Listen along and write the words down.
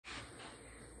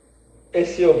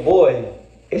It's your boy.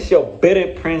 It's your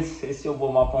bitter prince. It's your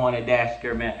boy, my phone on dash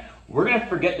scare, man. We're gonna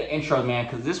forget the intro, man,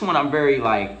 because this one I'm very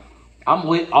like, I'm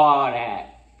with all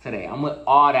that today.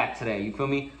 You feel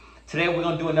me? Today we're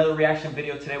gonna do another reaction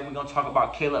video. Today we're gonna talk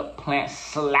about Caleb Plant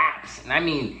slaps. And I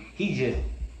mean, he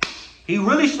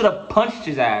really should have punched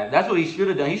his ass. That's what he should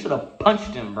have done. He should have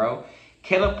punched him, bro.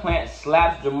 Caleb Plant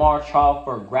slaps Jermall Charlo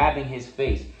for grabbing his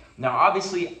face. Now,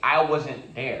 obviously, I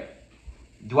wasn't there.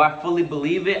 Do I fully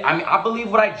believe it? I mean, I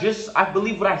believe what I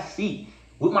see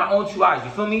with my own two eyes. You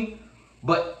feel me?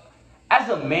 But as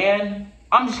a man,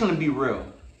 I'm just gonna be real.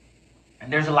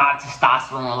 And there's a lot of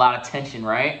testosterone, a lot of tension,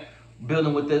 right?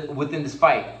 Building within this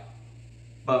fight.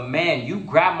 But man, you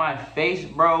grab my face,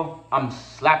 bro, I'm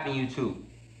slapping you too.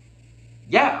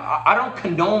 Yeah, I don't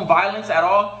condone violence at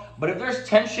all. But if there's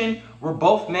tension, we're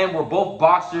both men, we're both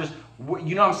boxers.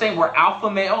 You know what I'm saying? We're alpha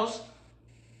males.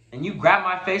 And you grab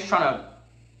my face trying to...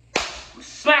 I'm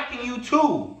smacking you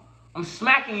too. I'm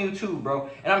smacking you too, bro.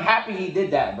 And I'm happy he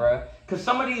did that, bro. Because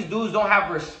some of these dudes don't have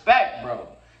respect, bro.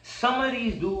 Some of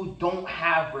these dudes don't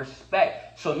have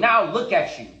respect. So now look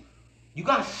at you. You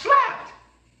got slapped.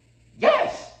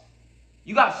 Yes.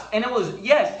 You got... And it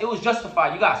was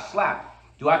justified. You got slapped.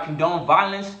 Do I condone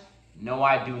violence? No,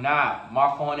 I do not.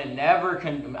 Marfone never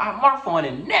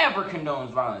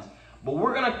condones violence. But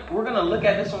we're gonna look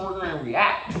at this and we're gonna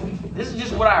react. This is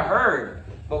just what I heard.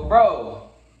 But bro,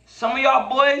 some of y'all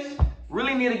boys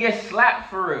really need to get slapped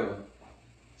for real.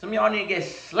 Some of y'all need to get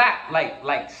slapped,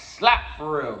 like slapped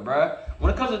for real, bro.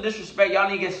 When it comes to disrespect, y'all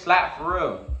need to get slapped for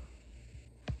real.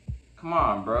 Come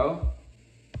on, bro.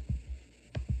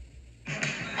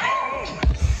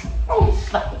 Oh, he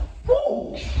slapped him.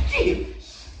 Oh, shit.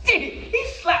 He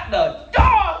slapped the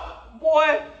dog,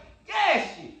 boy.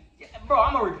 Yes. Yeah, bro,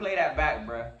 I'm going to replay that back,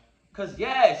 bro. Because,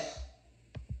 yes.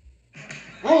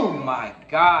 Oh, my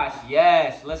gosh.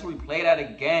 Yes. Let's replay that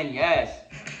again. Yes.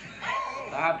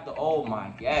 Slap the, oh,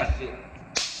 my gosh.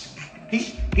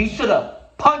 He should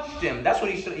have punched him. That's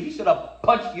what he should have. He should have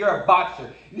punched. You're a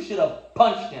boxer. You should have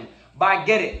punched him. But I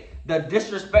get it. The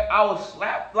disrespect, I will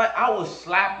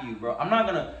slap you, bro. I'm not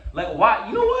gonna, like, why?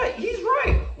 You know what? He's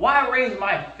right. Why raise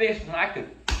my fist when I could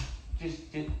just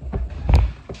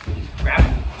grab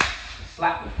him,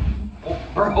 slap him?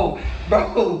 Oh,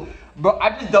 bro. I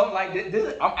just don't like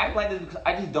this. I'm acting like this because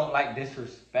I just don't like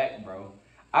disrespect, bro.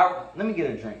 Let me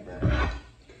get a drink, bro.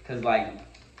 Cause like,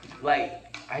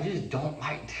 I just don't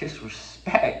like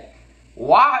disrespect.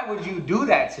 Why would you do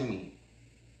that to me?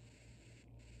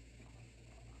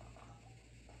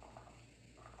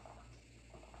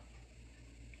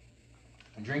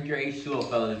 Drink your H2O,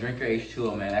 fellas. Drink your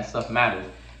H2O, man. That stuff matters.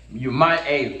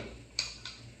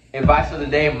 Advice of the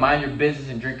day, mind your business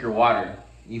and drink your water.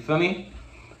 You feel me?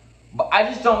 But I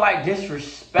just don't like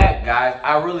disrespect, guys.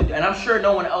 I really do. And I'm sure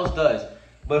no one else does.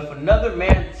 But if another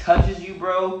man touches you,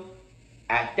 bro,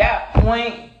 at that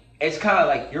point, it's kind of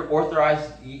like you're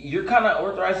authorized. You're kind of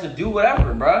authorized to do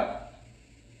whatever, bro.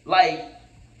 Like,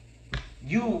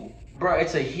 bro,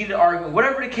 it's a heated argument.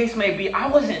 Whatever the case may be, I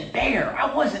wasn't there.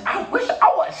 I wish I would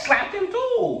have slapped him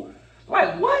too.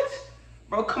 Like, what?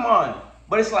 Bro, come on.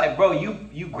 But it's like, bro,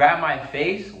 you grab my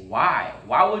face. Why?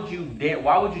 Why would you dare?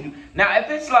 Why would you do? Now, if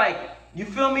it's like, you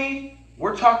feel me?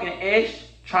 We're talking ish,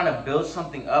 trying to build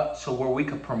something up to where we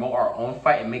could promote our own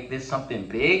fight and make this something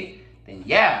big, then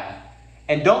yeah.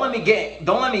 And don't let me get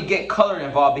color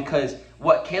involved because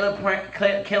what? Caleb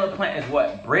Plant is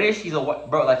what? British? He's a what?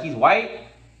 Bro, like he's white?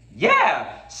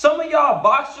 Yeah, some of y'all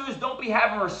boxers don't be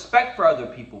having respect for other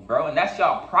people, bro, and that's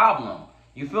y'all problem.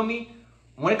 You feel me?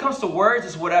 When it comes to words,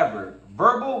 it's whatever.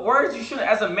 Verbal words, you shouldn't,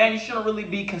 as a man, you shouldn't really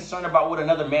be concerned about what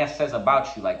another man says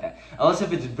about you like that, unless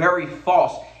if it's very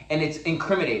false and it's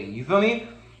incriminating. You feel me?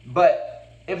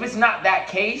 But if it's not that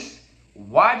case,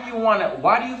 why do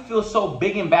you feel so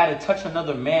big and bad to touch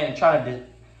another man and try to?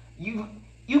 You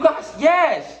guys,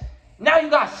 yes. Now you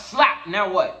got slapped.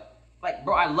 Now what? Like,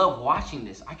 bro, I love watching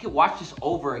this. I could watch this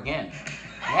over again.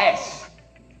 Yes.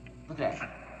 Look at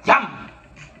that. Yum.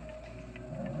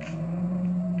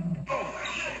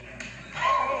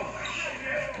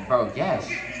 Bro, yes.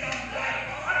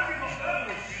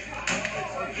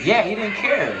 Yeah, he didn't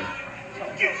care.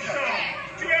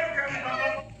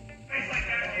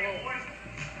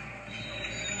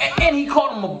 And he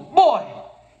called him a boy.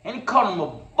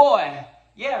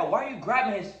 Yeah, why are you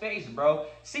grabbing his face, bro?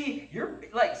 See,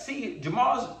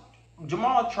 Jermall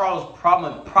Charlo's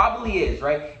problem probably is,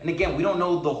 right? And again, we don't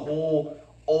know the whole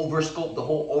overscope, the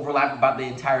whole overlap about the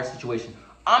entire situation.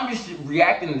 I'm just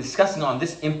reacting and discussing on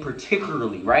this in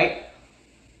particularly, right?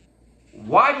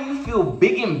 Why do you feel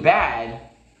big and bad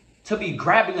to be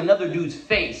grabbing another dude's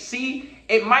face? See,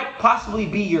 It might possibly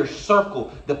be your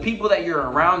circle, the people that you're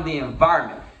around, the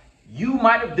environment. You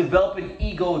might have developed an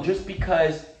ego just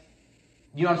because,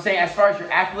 you know what I'm saying? As far as your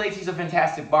accolades, he's a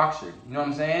fantastic boxer. You know what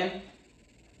I'm saying?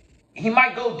 He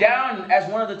might go down as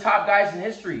one of the top guys in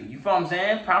history. You feel what I'm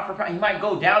saying? Pound for pound, he might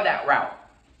go down that route.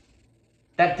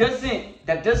 That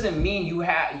doesn't mean you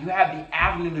have the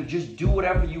avenue to just do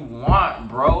whatever you want,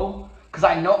 bro. Cause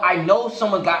I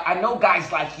know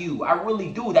guys like you. I really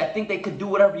do, that think they could do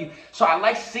whatever you. So I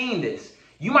like seeing this.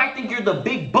 You might think you're the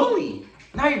big bully.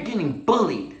 Now you're getting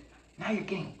bullied. Now you're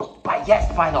getting bullied by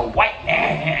the white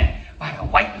man. By the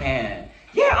white man.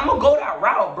 Yeah, I'm gonna go that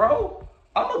route, bro.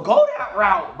 I'm gonna go that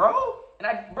route, bro. And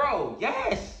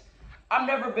yes. I've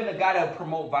never been a guy to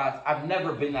promote violence. I've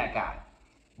never been that guy.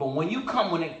 But when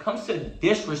it comes to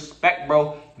disrespect,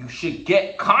 bro, you should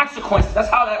get consequences. That's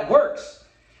how that works.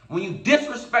 When you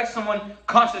disrespect someone,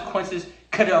 consequences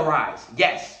could arise.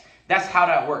 Yes, that's how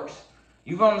that works.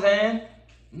 You know what I'm saying?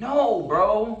 No,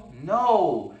 bro.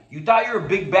 No. You thought you were a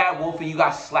big bad wolf and you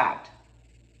got slapped.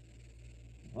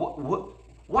 What?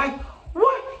 Why?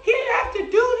 What? He didn't have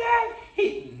to do that.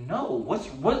 No. What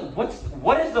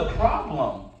is the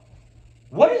problem?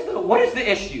 What is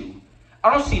the issue?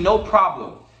 I don't see no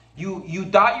problem. You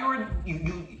thought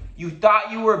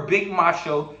you were a big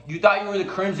macho. You thought you were the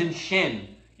Crimson Chin.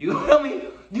 You feel me?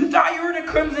 You thought you were the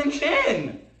Crimson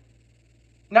Chin.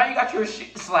 Now you got your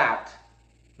shit slapped.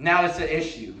 Now it's an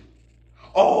issue.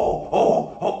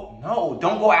 Oh, no,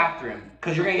 don't go after him,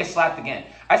 because you're going to get slapped again.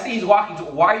 I see he's walking.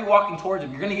 Why are you walking towards him?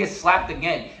 You're going to get slapped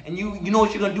again. And you know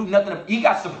what you're going to do? Nothing. He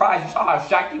got surprised. You saw how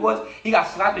shocked he was? He got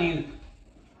slapped and he...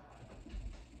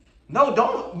 No,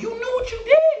 don't. You knew what you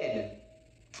did.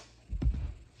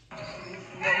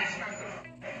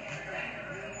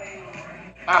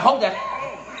 I hope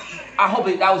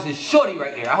that was his shorty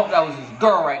right there. I hope that was his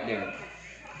girl right there.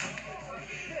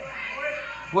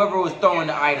 Whoever was throwing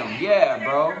the item. Yeah,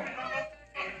 bro.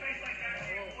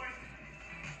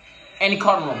 And he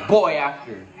called him a boy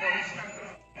after.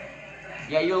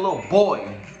 Yeah, you're a little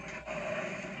boy.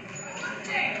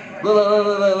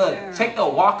 Look. Take the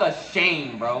walk of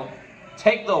shame, bro.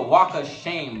 Take the walk of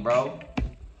shame, bro.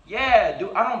 Yeah,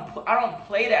 dude, I don't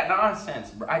play that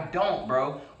nonsense, bro. I don't,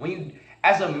 bro.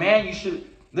 As a man, you should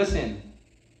listen.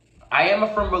 I am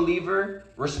a firm believer,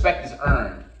 respect is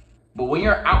earned. But when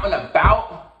you're out and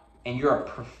about and you're a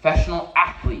professional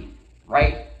athlete,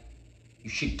 right? You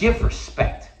should give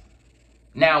respect.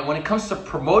 Now, when it comes to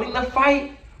promoting the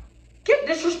fight, get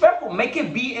disrespectful. Make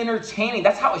it be entertaining.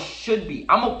 That's how it should be.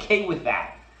 I'm okay with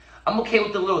that. I'm okay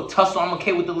with the little tussle. I'm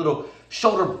okay with the little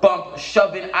shoulder bump,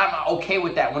 shoving. I'm okay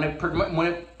with that when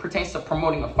it pertains to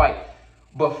promoting a fight.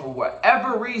 But for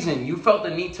whatever reason, you felt the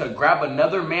need to grab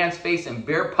another man's face in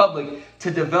bare public to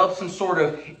develop some sort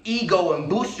of ego and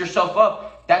boost yourself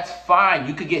up, that's fine.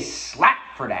 You could get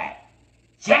slapped for that.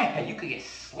 Yeah, you could get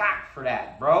slapped for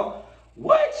that, bro.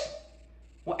 What?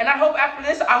 Well, and I hope after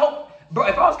this, bro,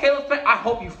 if I was Caleb's fan, I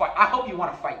hope you fight. I hope you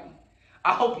want to fight me.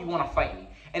 I hope you want to fight me.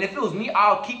 And if it was me,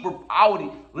 I would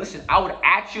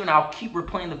at you and I'll keep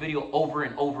replaying the video over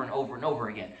and over and over and over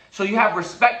again. So you have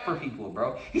respect for people,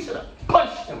 bro. He should have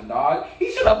punched him, dog. He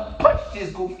should have punched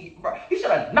his goofy, bro. He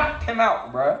should have knocked him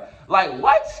out, bro. Like,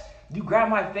 what? You grab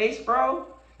my face, bro?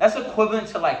 That's equivalent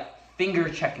to, like, finger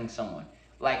checking someone.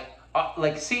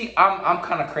 See, I'm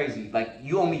kind of crazy. Like,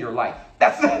 you owe me your life.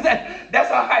 That's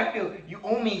how I feel. You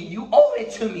owe it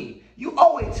to me. You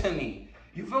owe it to me.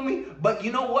 You feel me? But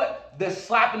you know what? The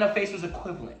slap in the face was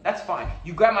equivalent. That's fine.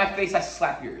 You grab my face, I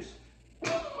slap yours.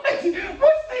 What's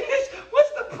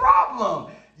the problem?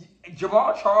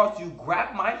 Jermall Charles, you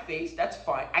grab my face, that's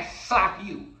fine. I slap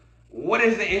you. What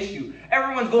is the issue?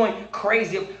 Everyone's going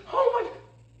crazy. Oh my,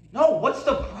 no, what's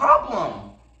the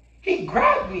problem? He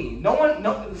grabbed me.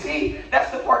 See,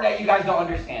 that's the part that you guys don't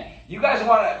understand. You guys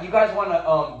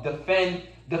wanna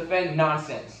defend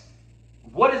nonsense.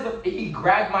 He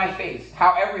grabbed my face.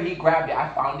 However he grabbed it,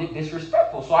 I found it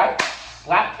disrespectful. So I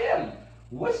slapped him.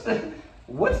 What's the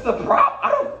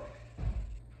problem?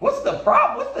 What's the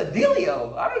problem? What's the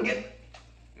dealio? I don't get,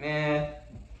 man.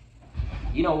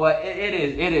 You know what? It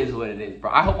is what it is,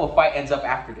 bro. I hope a fight ends up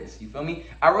after this. You feel me?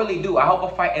 I really do. I hope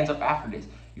a fight ends up after this.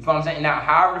 You feel what I'm saying? Now,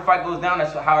 however the fight goes down,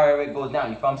 that's however it goes down.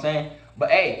 You feel what I'm saying?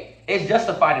 But hey, it's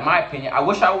justified in my opinion.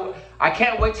 I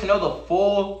can't wait to know the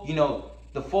full,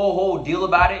 the full whole deal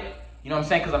about it. You know what I'm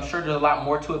saying? Because I'm sure there's a lot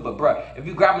more to it. But, bro, if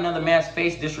you grab another man's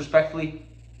face disrespectfully,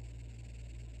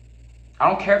 I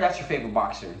don't care if that's your favorite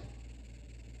boxer.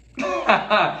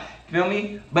 Feel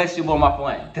me? Best you boy, my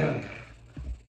friend.